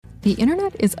The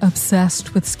internet is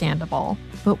obsessed with Scandoval.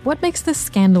 But what makes this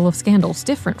scandal of scandals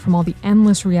different from all the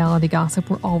endless reality gossip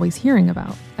we're always hearing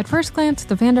about? At first glance,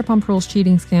 the Vanderpump Rules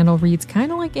cheating scandal reads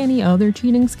kind of like any other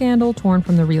cheating scandal torn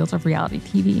from the reels of reality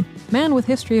TV. Man with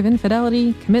history of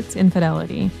infidelity commits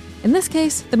infidelity. In this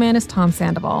case, the man is Tom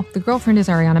Sandoval, the girlfriend is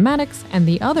Ariana Madix, and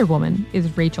the other woman is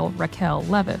Raquel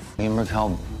Leviss. Me and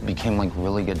Raquel became like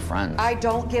really good friends. I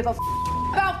don't give a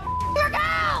about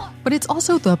Raquel! But it's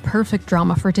also the perfect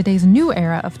drama for today's new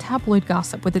era of tabloid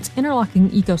gossip with its interlocking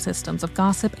ecosystems of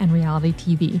gossip and reality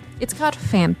TV. It's got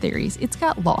fan theories, it's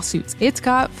got lawsuits, it's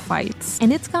got fights,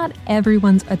 and it's got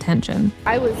everyone's attention.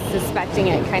 I was suspecting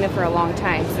it kind of for a long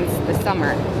time, since the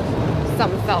summer.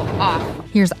 Something felt off.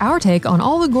 Here's our take on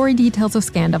all the gory details of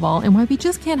Scandoval and why we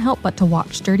just can't help but to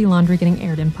watch dirty laundry getting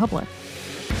aired in public.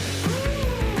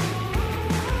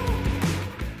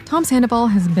 Tom Sandoval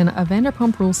has been a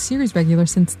Vanderpump Rules series regular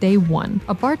since day one.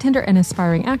 A bartender and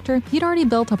aspiring actor, he'd already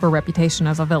built up a reputation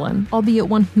as a villain, albeit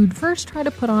one who'd first try to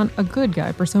put on a good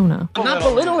guy persona. I'm not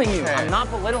belittling you. I'm not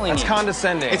belittling you. That's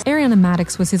condescending. Ariana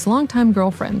Madix was his longtime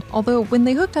girlfriend, although when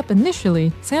they hooked up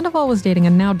initially, Sandoval was dating a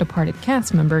now-departed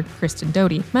cast member, Kristen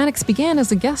Doty. Madix began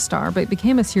as a guest star, but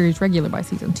became a series regular by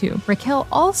season 2. Raquel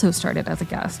also started as a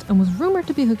guest, and was rumored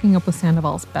to be hooking up with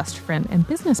Sandoval's best friend and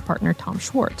business partner, Tom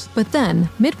Schwartz. But then,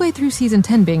 midway through season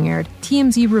 10 being aired,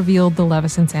 TMZ revealed the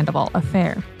Leviss and Sandoval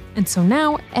affair. And so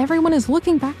now, everyone is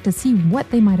looking back to see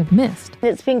what they might have missed.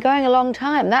 It's been going a long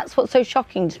time. That's what's so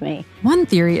shocking to me. One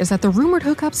theory is that the rumored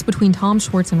hookups between Tom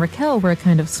Schwartz and Raquel were a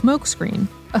kind of smokescreen.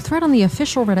 A thread on the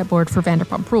official Reddit board for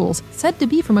Vanderpump Rules, said to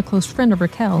be from a close friend of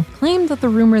Raquel, claimed that the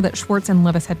rumor that Schwartz and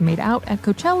Leviss had made out at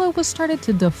Coachella was started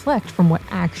to deflect from what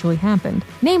actually happened,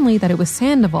 namely that it was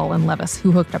Sandoval and Leviss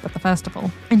who hooked up at the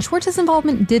festival. And Schwartz's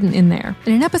involvement didn't end there.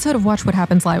 In an episode of Watch What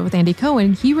Happens Live with Andy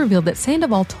Cohen, he revealed that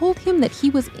Sandoval told him that he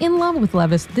was in love with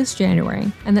Leviss this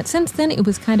January, and that since then it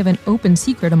was kind of an open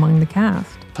secret among the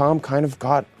cast. Tom kind of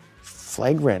got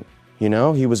flagrant. You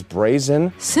know, he was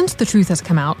brazen. Since the truth has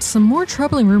come out, some more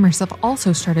troubling rumors have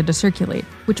also started to circulate,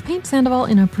 which paint Sandoval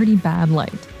in a pretty bad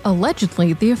light.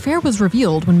 Allegedly, the affair was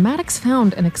revealed when Madix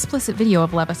found an explicit video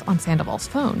of Leviss on Sandoval's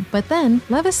phone. But then,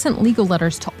 Leviss sent legal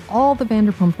letters to all the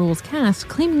Vanderpump Rules cast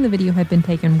claiming the video had been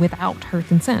taken without her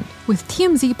consent, with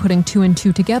TMZ putting 2 and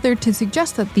 2 together to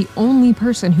suggest that the only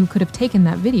person who could have taken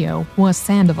that video was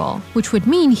Sandoval, which would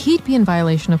mean he'd be in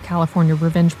violation of California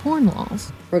revenge porn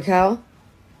laws. Raquel,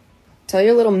 tell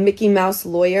your little Mickey Mouse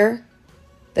lawyer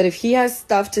that if he has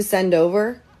stuff to send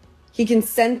over, he can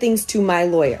send things to my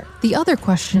lawyer. The other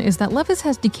question is that Leviss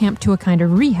has decamped to a kind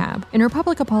of rehab. In her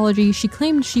public apology, she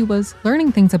claimed she was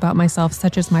learning things about myself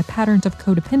such as my patterns of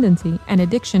codependency and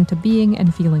addiction to being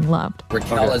and feeling loved.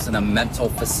 Raquel is in a mental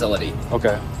facility.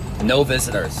 Okay. No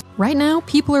visitors. Right now,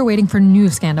 people are waiting for new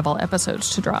Scandoval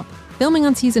episodes to drop. Filming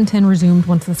on season 10 resumed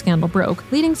once the scandal broke,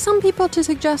 leading some people to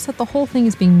suggest that the whole thing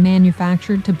is being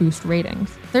manufactured to boost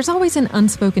ratings. There's always an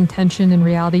unspoken tension in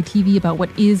reality TV about what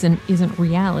is and isn't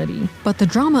reality, but the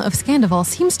drama of Scandoval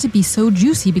seems to be so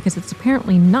juicy because it's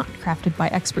apparently not crafted by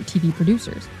expert TV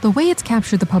producers. The way it's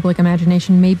captured the public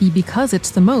imagination may be because it's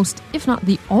the most, if not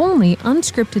the only,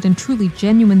 unscripted and truly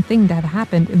genuine thing to have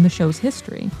happened in the show's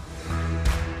history.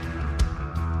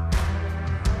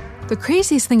 The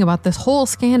craziest thing about this whole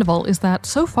Scandoval is that,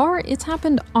 so far, it's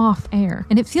happened off-air,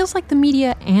 and it feels like the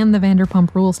media and the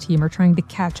Vanderpump Rules team are trying to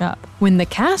catch up. When the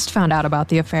cast found out about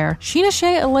the affair, Sheena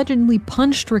Shea allegedly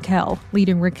punched Raquel,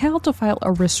 leading Raquel to file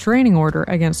a restraining order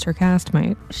against her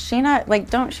castmate. Sheena,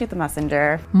 don't shoot the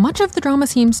messenger. Much of the drama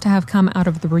seems to have come out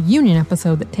of the reunion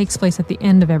episode that takes place at the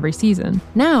end of every season.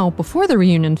 Now, before the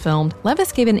reunion filmed,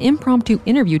 Leviss gave an impromptu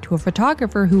interview to a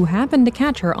photographer who happened to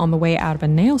catch her on the way out of a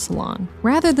nail salon.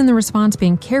 Rather than the response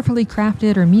being carefully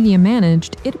crafted or media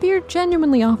managed, it appeared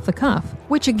genuinely off the cuff,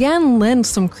 which again lends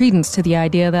some credence to the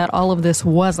idea that all of this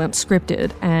wasn't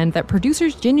scripted, and that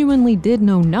producers genuinely did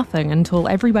know nothing until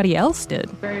everybody else did.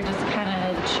 We're just kind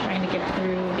of trying to get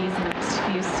through these next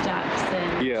few steps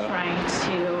and trying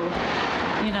to,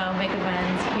 make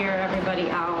amends, hear everybody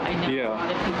out. I know a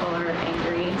lot of people are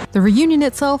angry. The reunion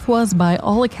itself was, by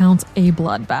all accounts, a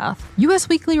bloodbath. US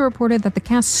Weekly reported that the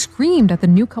cast screamed at the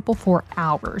new couple for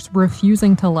hours,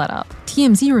 refusing to let up.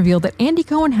 TMZ revealed that Andy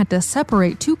Cohen had to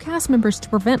separate 2 cast members to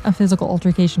prevent a physical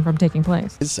altercation from taking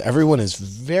place. Everyone is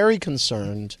very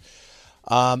concerned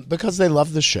because they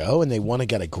love the show and they want to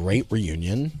get a great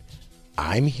reunion.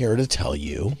 I'm here to tell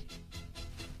you,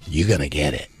 you're going to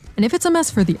get it. And if it's a mess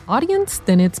for the audience,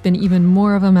 then it's been even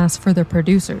more of a mess for the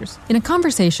producers. In a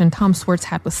conversation Tom Schwartz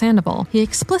had with Sandoval, he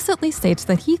explicitly states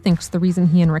that he thinks the reason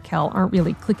he and Raquel aren't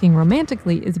really clicking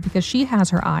romantically is because she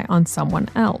has her eye on someone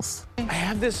else. I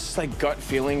have this gut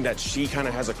feeling that she kind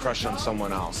of has a crush on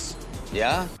someone else.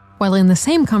 Yeah? While in the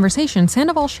same conversation,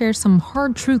 Sandoval shares some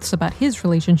hard truths about his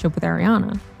relationship with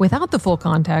Ariana. Without the full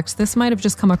context, this might have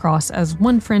just come across as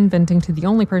one friend venting to the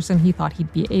only person he thought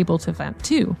he'd be able to vent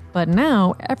to. But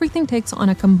now, everything takes on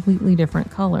a completely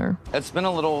different color. It's been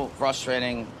a little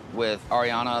frustrating with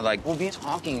Ariana. We'll be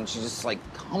talking and she just,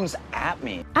 comes at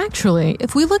me. Actually,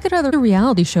 if we look at other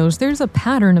reality shows, there's a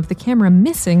pattern of the camera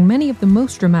missing many of the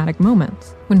most dramatic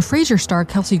moments. When Frasier star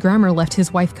Kelsey Grammer left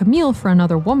his wife Camille for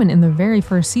another woman in the very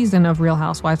first season of Real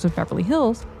Housewives of Beverly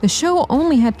Hills, the show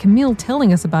only had Camille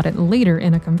telling us about it later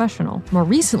in a confessional. More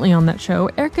recently on that show,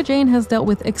 Erika Jayne has dealt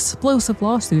with explosive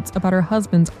lawsuits about her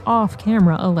husband's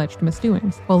off-camera alleged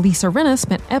misdoings, while Lisa Rinna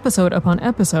spent episode upon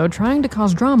episode trying to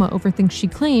cause drama over things she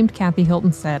claimed Kathy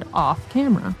Hilton said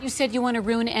off-camera. You said you want to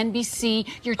ruin NBC.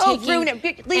 You're taking ruin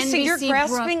it. Lisa, NBC you're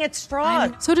grasping at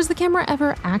straws. So does the camera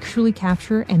ever actually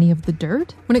capture any of the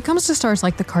dirt? When it comes to stars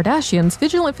like the Kardashians,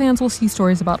 vigilant fans will see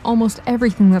stories about almost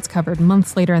everything that's covered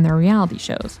months later in their reality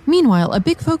shows. Meanwhile, a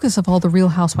big focus of all the Real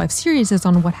Housewives series is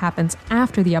on what happens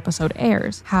after the episode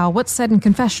airs, how what's said in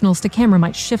confessionals to camera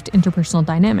might shift interpersonal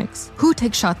dynamics, who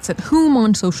takes shots at whom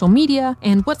on social media,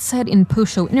 and what's said in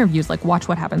post-show interviews like Watch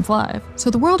What Happens Live. So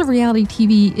the world of reality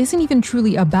TV isn't even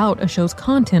truly about a show's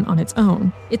content on its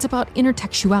own. It's about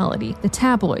intertextuality, the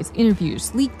tabloids,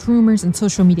 interviews, leaked rumors, and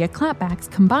social media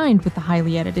clapbacks combined with the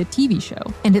highly edited TV show.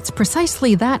 And it's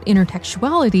precisely that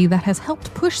intertextuality that has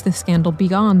helped push this scandal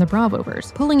beyond the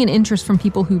Bravoverse, pulling in interest from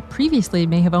people who previously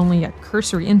may have only a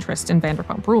cursory interest in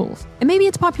Vanderpump Rules. And maybe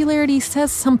its popularity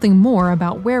says something more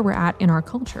about where we're at in our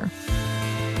culture.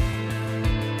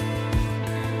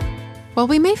 While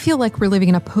we may feel like we're living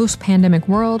in a post-pandemic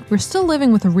world, we're still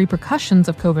living with the repercussions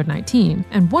of COVID-19,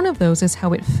 and one of those is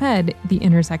how it fed the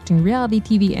intersecting reality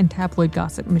TV and tabloid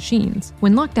gossip machines.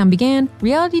 When lockdown began,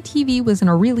 reality TV was in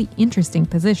a really interesting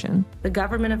position. The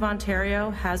government of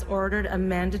Ontario has ordered a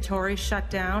mandatory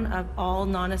shutdown of all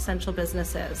non-essential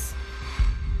businesses.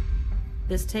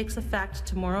 This takes effect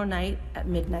tomorrow night at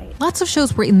midnight. Lots of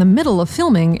shows were in the middle of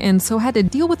filming and so had to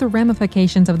deal with the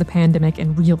ramifications of the pandemic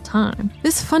in real time.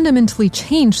 This fundamentally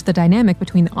changed the dynamic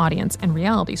between the audience and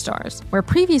reality stars. Where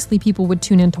previously people would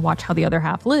tune in to watch how the other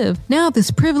half lived, now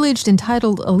this privileged,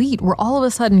 entitled elite were all of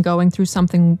a sudden going through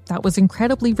something that was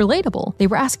incredibly relatable. They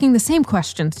were asking the same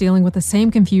questions, dealing with the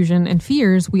same confusion and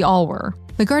fears we all were.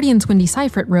 The Guardian's Wendy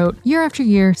Seifert wrote, "Year after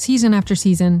year, season after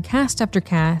season, cast after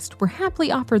cast, we're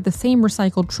happily offered the same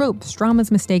recycled tropes, dramas,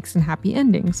 mistakes, and happy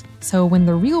endings. So when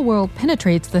the real world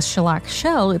penetrates this shellac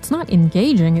shell, it's not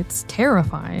engaging, it's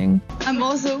terrifying." I'm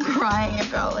also crying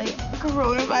about,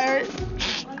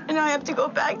 coronavirus. And I have to go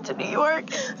back to New York.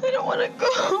 I don't want to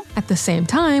go. At the same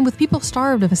time, with people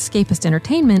starved of escapist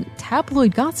entertainment,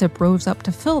 tabloid gossip rose up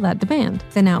to fill that demand.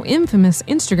 The now infamous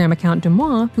Instagram account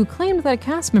Demois, who claimed that a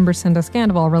cast member sent a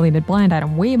Scandival-related blind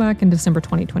item way back in December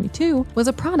 2022, was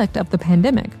a product of the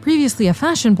pandemic. Previously a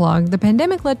fashion blog, the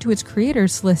pandemic led to its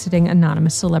creators soliciting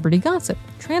anonymous celebrity gossip,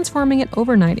 transforming it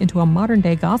overnight into a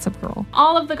modern-day Gossip Girl.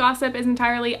 All of the gossip is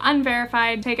entirely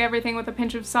unverified. Take everything with a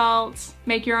pinch of salt.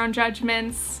 Make your own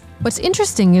judgments. What's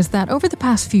interesting is that over the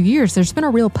past few years, there's been a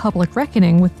real public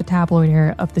reckoning with the tabloid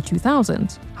era of the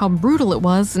 2000s. How brutal it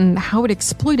was and how it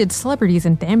exploited celebrities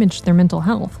and damaged their mental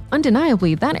health.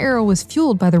 Undeniably, that era was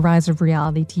fueled by the rise of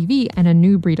reality TV and a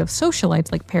new breed of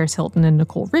socialites like Paris Hilton and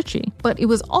Nicole Richie. But it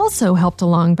was also helped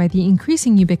along by the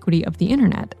increasing ubiquity of the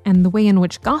internet and the way in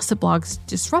which gossip blogs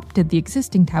disrupted the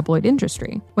existing tabloid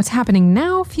industry. What's happening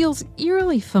now feels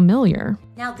eerily familiar.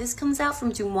 Now this comes out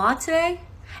from Demois today?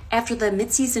 After the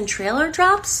mid-season trailer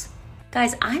drops?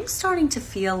 Guys, I'm starting to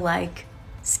feel like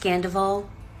Scandival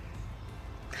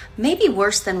maybe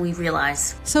worse than we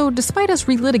realize. So despite us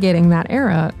relitigating that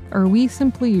era, are we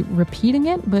simply repeating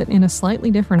it but in a slightly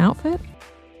different outfit?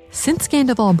 Since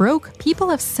Scandival broke, people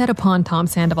have set upon Tom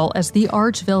Sandoval as the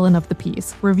arch-villain of the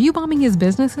piece, review-bombing his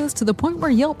businesses to the point where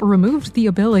Yelp removed the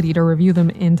ability to review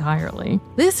them entirely.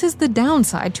 This is the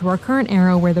downside to our current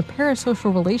era where the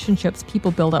parasocial relationships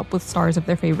people build up with stars of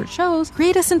their favorite shows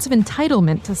create a sense of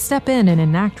entitlement to step in and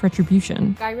enact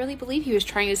retribution. I really believe he was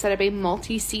trying to set up a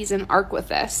multi-season arc with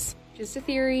this. Just a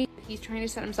theory. He's trying to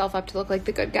set himself up to look like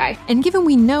the good guy. And given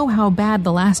we know how bad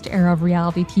the last era of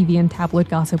reality TV and tabloid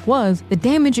gossip was, the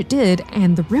damage it did,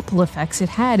 and the ripple effects it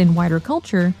had in wider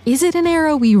culture, is it an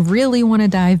era we really want to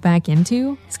dive back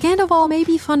into? Scandival may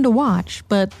be fun to watch,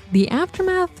 but the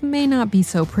aftermath may not be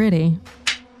so pretty.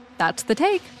 That's The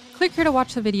Take. Click here to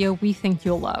watch the video we think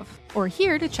you'll love, or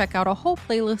here to check out a whole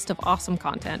playlist of awesome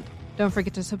content. Don't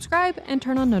forget to subscribe and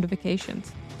turn on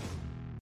notifications.